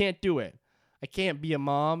 I can't do it. I can't be a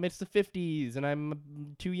mom. It's the 50s, and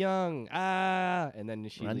I'm too young. And then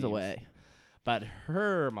she Runs leaves. away. But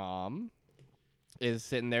her mom is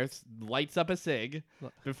sitting there, lights up a cig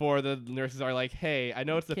before the nurses are like, hey, I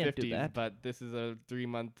know it's the Can't do 50s, that. but this is a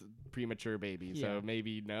 3-month premature baby, Yeah. so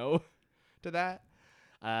maybe no to that.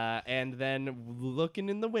 And then looking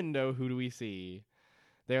in the window, who do we see?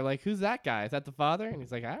 They're like, who's that guy? Is that the father? And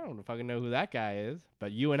he's like, I don't fucking know who that guy is,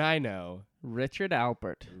 but you and I know. Richard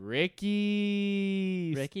Alpert.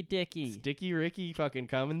 Ricky. Ricky Dicky. Sticky Ricky fucking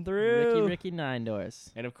coming through. Ricky Nine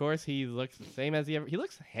Doors. And of course, he looks the same as he ever. He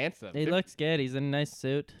looks handsome. He looks good. He's in a nice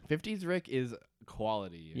suit. 50s Rick is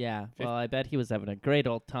quality. Yeah. Well, I bet he was having a great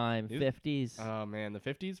old time. He was- 50s. Oh man, the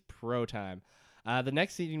 50s pro time. The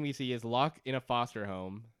next scene we see is Locke in a foster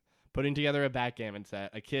home, putting together a backgammon set.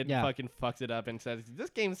 A kid fucking fucks it up and says, "This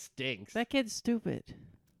game stinks." That kid's stupid.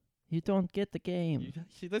 You don't get the game.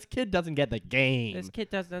 This kid doesn't get the game. This kid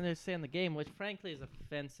doesn't understand the game, which frankly is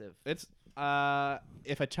offensive. It's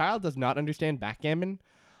if a child does not understand backgammon,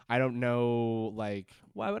 I don't know. Like,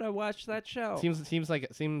 Why would I watch that show? seems like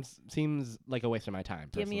a waste of my time.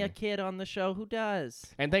 Give me a personally. kid on the show who does.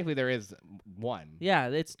 And thankfully there is one. Yeah,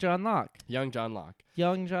 it's John Locke. Young John Locke,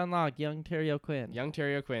 Young John Locke, young Terry O'Quinn. young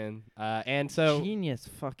Terry O'Quinn, and so Genius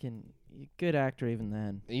fucking good actor even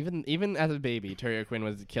then. even as a baby, Terry O'Quinn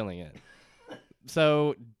was killing it.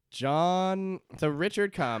 So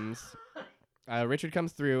Richard comes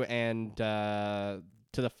through and to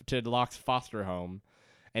Locke's foster home,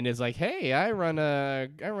 and is like, "Hey, I run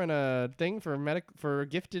a thing for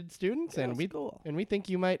gifted students, and we think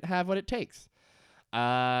you might have what it takes. So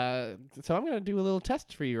I'm gonna do a little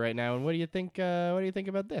test for you right now, and what do you think? What do you think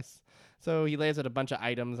about this?" So he lays out a bunch of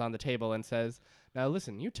items on the table and says, "Now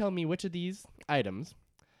listen, you tell me which of these items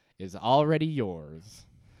is already yours."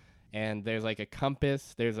 And there's like a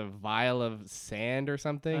compass. There's a vial of sand or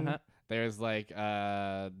something. Uh-huh. There's like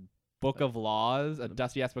a book of laws, a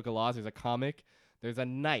dusty ass book of laws. There's a comic. There's a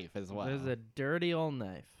knife as well. There's a dirty old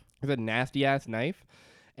knife. There's a nasty ass knife.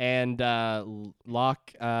 And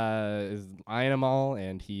Locke is eyeing them all,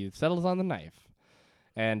 and he settles on the knife.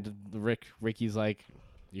 And Ricky's like,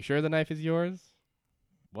 "You sure the knife is yours?"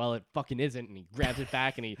 "Well, it fucking isn't." And he grabs it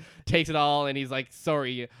back, and he takes it all, and he's like,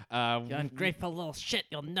 "Sorry, You ungrateful little shit.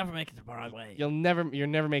 You'll never make it to Broadway. you're never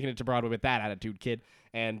making it to Broadway with that attitude, kid."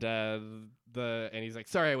 And and he's like,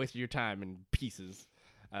 "Sorry, I wasted your time," and pieces.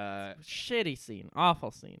 Shitty scene.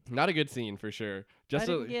 Awful scene. Not a good scene for sure. I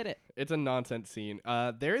didn't get it. It's a nonsense scene.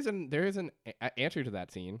 There is an answer to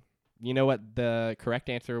that scene. You know what the correct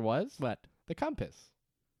answer was? What? The compass.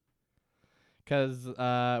 Because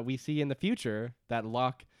we see in the future that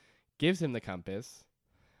Locke gives him the compass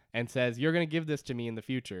and says, "You're going to give this to me in the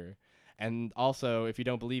future. And also, if you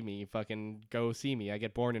don't believe me, fucking go see me. I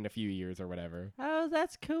get born in a few years or whatever." Oh,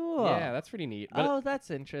 that's cool. Yeah, that's pretty neat. But Oh,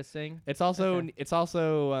 that's interesting. it's also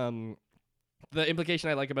Okay. the implication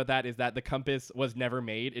I like about that is that the compass was never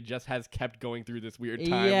made. It just has kept going through this weird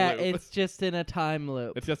time Yeah, loop. it's just in a time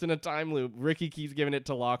loop. It's just in a time loop. Ricky keeps giving it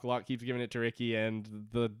to Locke. Locke keeps giving it to Ricky, and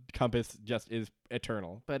the compass just is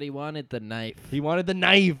eternal. But he wanted the knife. He wanted the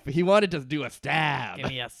knife. He wanted to do a stab. Give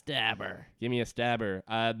me a stabber. Give me a stabber.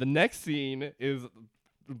 The next scene is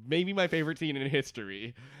maybe my favorite scene in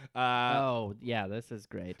history. Oh, yeah, this is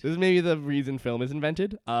great. This is maybe the reason film is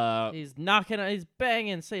invented. He's knocking, he's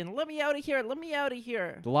banging, saying, "Let me out of here, let me out of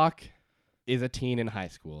here." Locke is a teen in high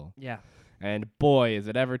school. Yeah. And boy, is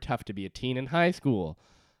it ever tough to be a teen in high school.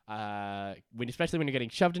 Especially when you're getting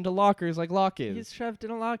shoved into lockers like Locke is. He's shoved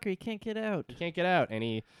in a locker, he can't get out. He can't get out. And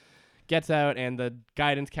he gets out, and the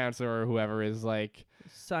guidance counselor or whoever is like,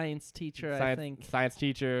 Science teacher, I think. science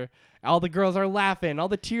teacher. All the girls are laughing. All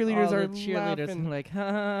the cheerleaders All are the cheerleaders laughing. are like,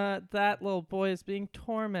 ha, that little boy is being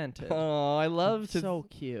tormented. Oh, I love It's to. so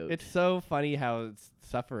cute. It's so funny how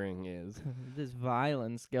suffering is. This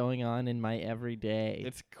violence going on in my everyday.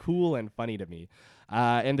 It's cool and funny to me.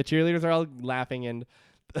 And the cheerleaders are all laughing. And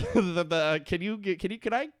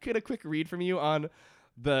can I get a quick read from you on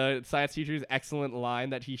the science teacher's excellent line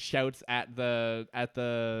that he shouts at the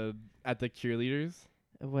cheerleaders?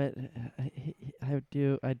 What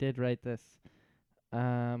I did write this.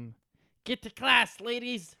 Get to class,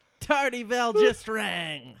 ladies. Tardy bell just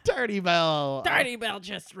rang. Tardy bell. Tardy bell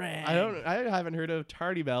just rang. I haven't heard of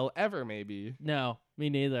Tardy bell ever. Maybe No, me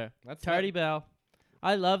neither. that's Tardy bell.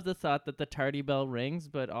 I love the thought that the tardy bell rings,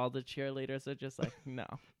 but all the cheerleaders are just like, no.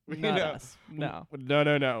 Not us. No.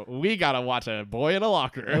 No. We gotta watch a boy in a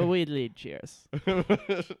locker. We lead cheers.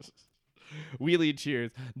 We lead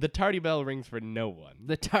cheers. The tardy bell rings for no one.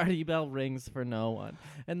 The tardy bell rings for no one.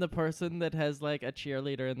 And the person that has like a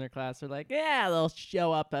cheerleader in their class are like, yeah, they'll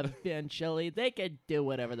show up eventually. They can do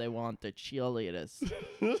whatever they want, the cheerleaders.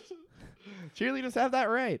 Cheerleaders have that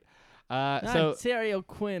right. I'm Terry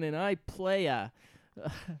Quinn, and I play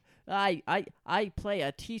I play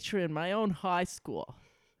a teacher in my own high school.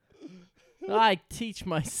 I teach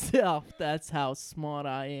myself. That's how smart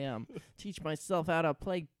I am. Teach myself how to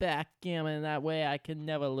play backgammon. That way I can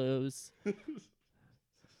never lose.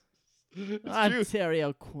 I'm Terry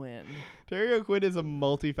O'Quinn. Terry O'Quinn is a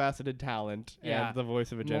multifaceted talent and the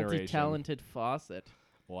voice of a generation. Multi-talented faucet.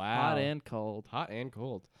 Wow. Hot and cold. Hot and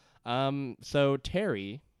cold. So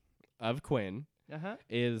Terry of Quinn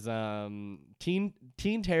is Teen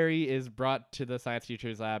Terry is brought to the science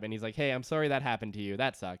teacher's lab, and he's like, hey, I'm sorry that happened to you.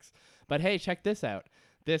 That sucks. But hey, check this out.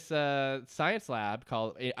 This science lab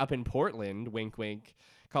called up in Portland, wink wink,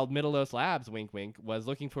 called Middle East Labs, wink wink, was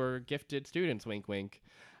looking for gifted students, wink wink.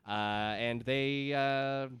 And they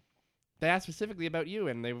asked specifically about you,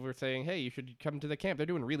 and they were saying, hey, you should come to the camp. They're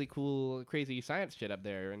doing really cool, crazy science shit up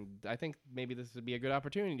there, and I think maybe this would be a good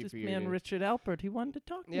opportunity for you. This man, Richard Alpert, he wanted to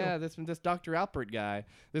talk to you. Yeah, this Dr. Alpert guy,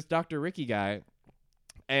 this Dr. Ricky guy.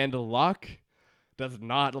 And Locke does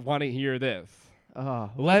not want to hear this. Oh,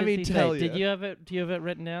 let me tell you. Do you have it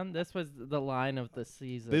written down? This was the line of the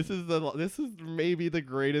season. This is maybe the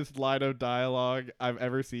greatest line of dialogue I've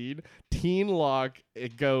ever seen. Teen Locke,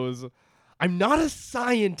 it goes, I'm not a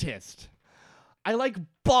scientist. I like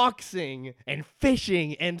boxing and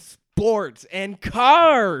fishing and sports and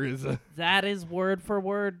cars. That is word for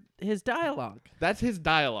word his dialogue. That's his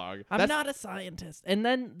dialogue. I'm not a scientist. And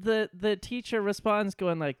then the teacher responds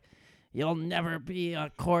going like, you'll never be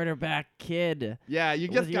a quarterback kid. Yeah, you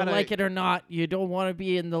just gotta... like it or not, you don't want to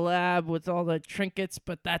be in the lab with all the trinkets,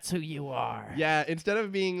 but that's who you are. Yeah, instead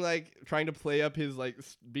of being like, trying to play up his like,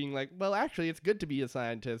 being like, well, actually, it's good to be a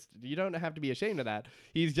scientist. You don't have to be ashamed of that.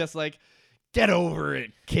 He's just like, get over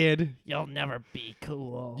it, kid. You'll never be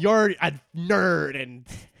cool. You're a nerd and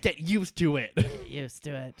get used to it. Get used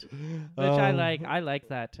to it. Which I like. I like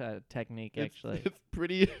that technique, actually. It's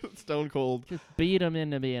pretty stone cold. Just beat him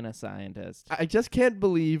into being a scientist. I just can't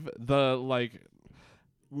believe the, like,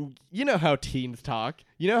 you know how teens talk.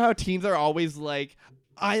 You know how teens are always like,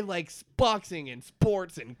 I like boxing and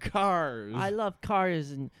sports and cars. I love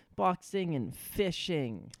cars and boxing and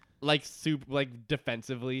fishing. Like,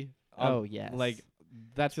 defensively. Oh, yes. Like,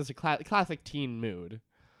 that's just a classic teen mood.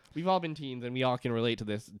 We've all been teens, and we all can relate to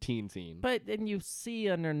this teen scene. But and you see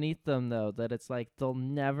underneath them, though, that it's like they'll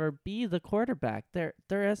never be the quarterback. They're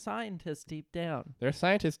a scientist deep down. They're a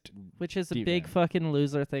scientist, which is a big fucking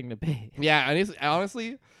loser thing to be. Yeah, and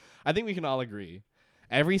honestly, I think we can all agree.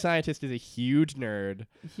 Every scientist is a huge nerd.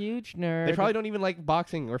 Huge nerd. They probably don't even like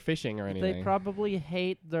boxing or fishing or anything. They probably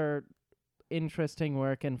hate their interesting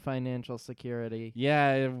work and financial security.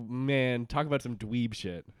 Yeah, man, talk about some dweeb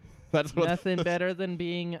shit. That's what nothing better than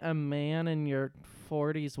being a man in your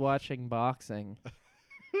 40s watching boxing.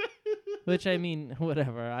 Which, I mean,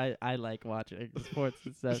 whatever. I like watching sports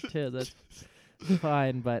and stuff too. That's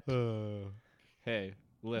fine, but hey,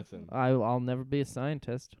 listen. I'll never be a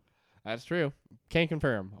scientist. That's true. Can't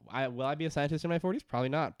confirm. Will I be a scientist in my 40s? Probably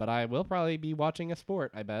not, but I will probably be watching a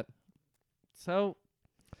sport, I bet. So,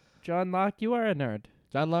 John Locke, you are a nerd.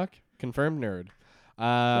 John Locke, confirmed nerd.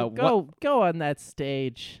 Go on that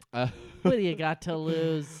stage. What do you got to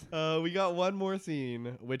lose? We got one more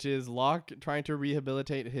scene, which is Locke trying to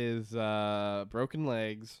rehabilitate his broken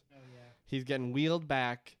legs. Oh yeah. He's getting wheeled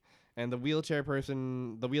back, and the wheelchair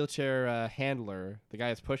handler, the guy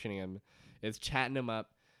who's pushing him, is chatting him up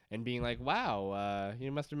and being like, wow,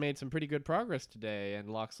 you must have made some pretty good progress today.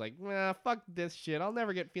 And Locke's like, nah, fuck this shit. I'll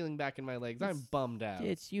never get feeling back in my legs. I'm bummed out.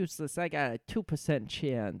 It's useless. I got a 2%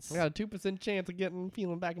 chance. I got a 2% chance of getting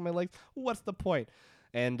feeling back in my legs. What's the point?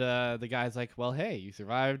 And the guy's like, well, hey, you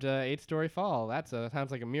survived 8-story fall. That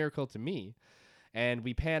sounds like a miracle to me. And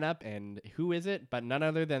we pan up, and who is it but none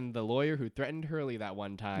other than the lawyer who threatened Hurley that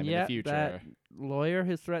one time in the future. That lawyer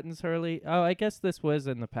who threatens Hurley. Oh, I guess this was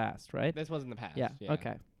in the past, right? This was in the past. Yeah.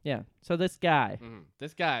 Okay. Yeah. So this guy.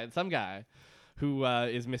 Mm-hmm. Some guy who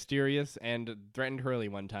is mysterious and threatened Hurley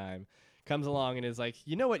one time, comes along and is like,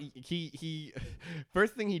 you know what? He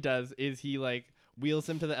first thing he does is he like wheels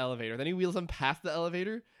him to the elevator. Then he wheels him past the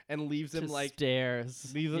elevator and leaves him like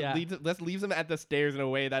stairs. Leaves him at the stairs in a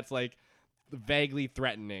way that's like vaguely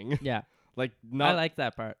threatening. Yeah. Like not. I like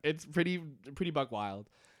that part. It's pretty buck wild.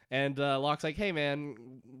 And Locke's like, hey man,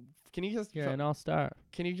 can you just You're an all-star.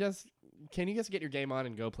 Can you just can you just get your game on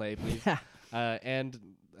and go play, please? Yeah.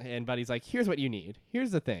 And Buddy's like, here's what you need.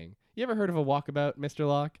 Here's the thing. You ever heard of a walkabout, Mr.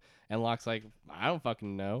 Locke? And Locke's like, I don't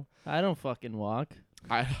fucking know. I don't fucking walk.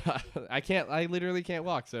 I literally can't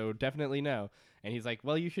walk, so definitely no. And he's like,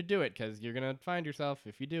 well, you should do it because you're going to find yourself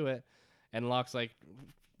if you do it. And Locke's like,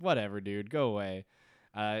 whatever, dude, go away.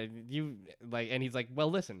 And he's like, well,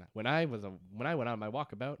 listen, when I went on my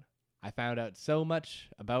walkabout, I found out so much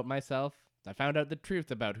about myself. I found out the truth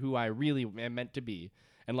about who I really am meant to be.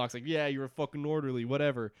 And Locke's like, yeah, you're a fucking orderly,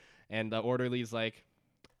 whatever. And the orderly's like,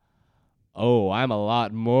 oh, I'm a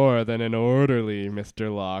lot more than an orderly,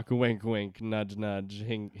 Mr. Locke. Wink, wink, nudge, nudge,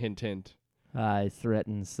 hint, hint. I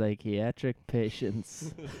threaten psychiatric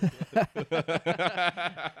patients. That's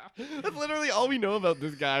literally all we know about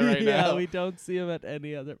this guy right now. Yeah, we don't see him at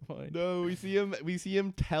any other point. No, we see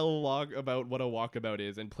him tell Locke about what a walkabout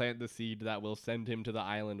is and plant the seed that will send him to the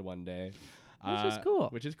island one day.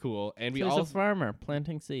 Which is cool. And so he's a farmer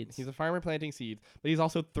planting seeds. He's a farmer planting seeds, but he's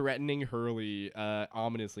also threatening Hurley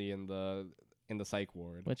ominously in the psych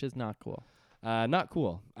ward. Which is not cool. Not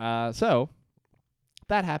cool. So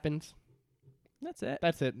that happens. That's it.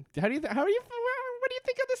 What do you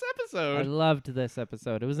think of this episode? I loved this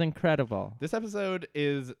episode. It was incredible. This episode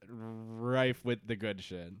is rife with the good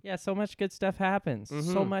shit. Yeah, so much good stuff happens.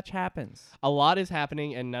 Mm-hmm. So much happens. A lot is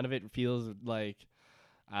happening, and none of it feels like...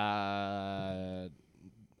 I'm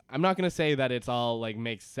not going to say that it's all, like,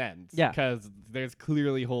 makes sense. Yeah. Because there's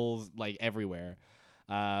clearly holes, like, everywhere.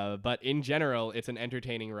 But in general, it's an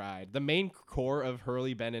entertaining ride. The main core of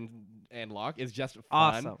Hurley, Ben, and Locke is just fun.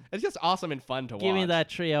 Awesome. It's just awesome and fun to watch. Give me that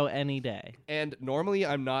trio any day. And normally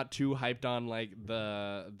I'm not too hyped on like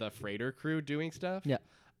the freighter crew doing stuff. Yeah.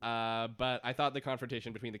 But I thought the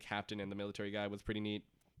confrontation between the captain and the military guy was pretty neat.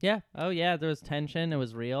 Yeah. Oh yeah, there was tension. It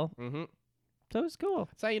was real. Mm-hmm. So it was cool.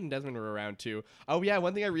 Saeed and Desmond were around too. Oh yeah,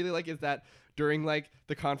 one thing I really like is that during like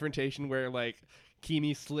the confrontation where like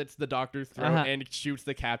Kimi slits the doctor's throat and shoots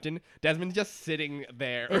the captain, Desmond's just sitting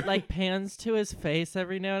there. It like pans to his face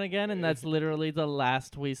every now and again, and that's literally the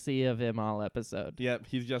last we see of him all episode. Yep,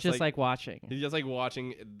 he's just like watching. He's just like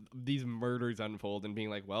watching these murders unfold and being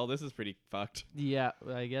like, well, this is pretty fucked. Yeah,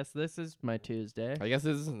 I guess this is my Tuesday. I guess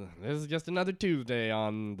this is just another Tuesday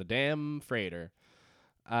on the damn freighter.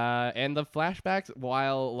 And the flashbacks,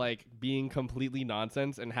 while like being completely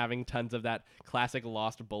nonsense and having tons of that classic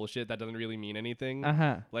Lost bullshit that doesn't really mean anything,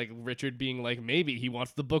 like Richard being like, maybe he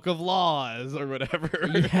wants the Book of Laws or whatever.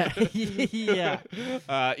 Yeah, yeah.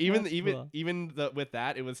 Even with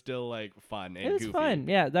that, it was still like fun and it was goofy. fun.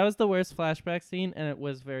 Yeah, that was the worst flashback scene, and it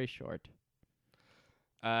was very short.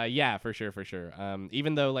 Yeah, for sure.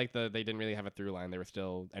 Even though like they didn't really have a through line, they were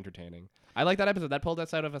still entertaining. I like that episode. That pulled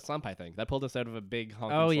us out of a slump, I think. That pulled us out of a big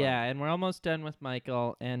honking slump. Yeah, and we're almost done with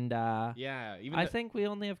Michael, and I think we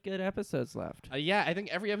only have good episodes left. Yeah, I think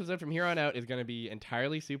every episode from here on out is going to be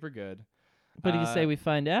entirely super good. What do you say we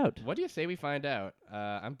find out? What do you say we find out?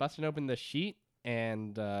 I'm busting open the sheet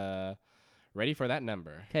and ready for that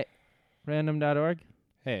number. Okay, random.org.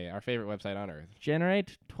 Hey, our favorite website on earth.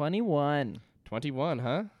 Generate 21. 21,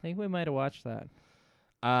 huh? I think we might have watched that.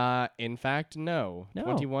 In fact, no.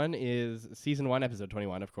 21 is season 1, episode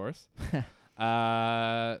 21, of course.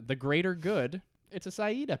 The Greater Good. It's a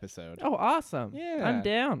Saeed episode. Oh, awesome. Yeah. I'm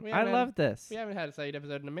down. I love this. We haven't had a Saeed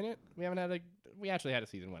episode in a minute. We actually had a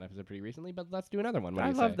season 1 episode pretty recently, but let's do another one.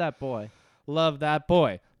 I love that boy. Love that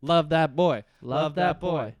boy. Love that boy. Love that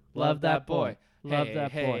boy. Love that boy. Love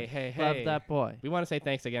that boy. Hey. Love that boy. We want to say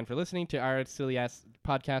thanks again for listening to our silly-ass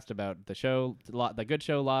podcast about the show, the good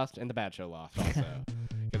show Lost and the bad show Lost also.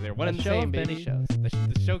 Because they're one and the same, baby. Many shows.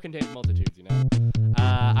 The show contains multitudes, you know.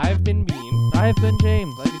 I've been Bean. I've been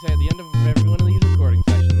James. Like we say at the end of every one of these recording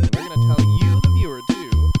sessions, we're going to tell you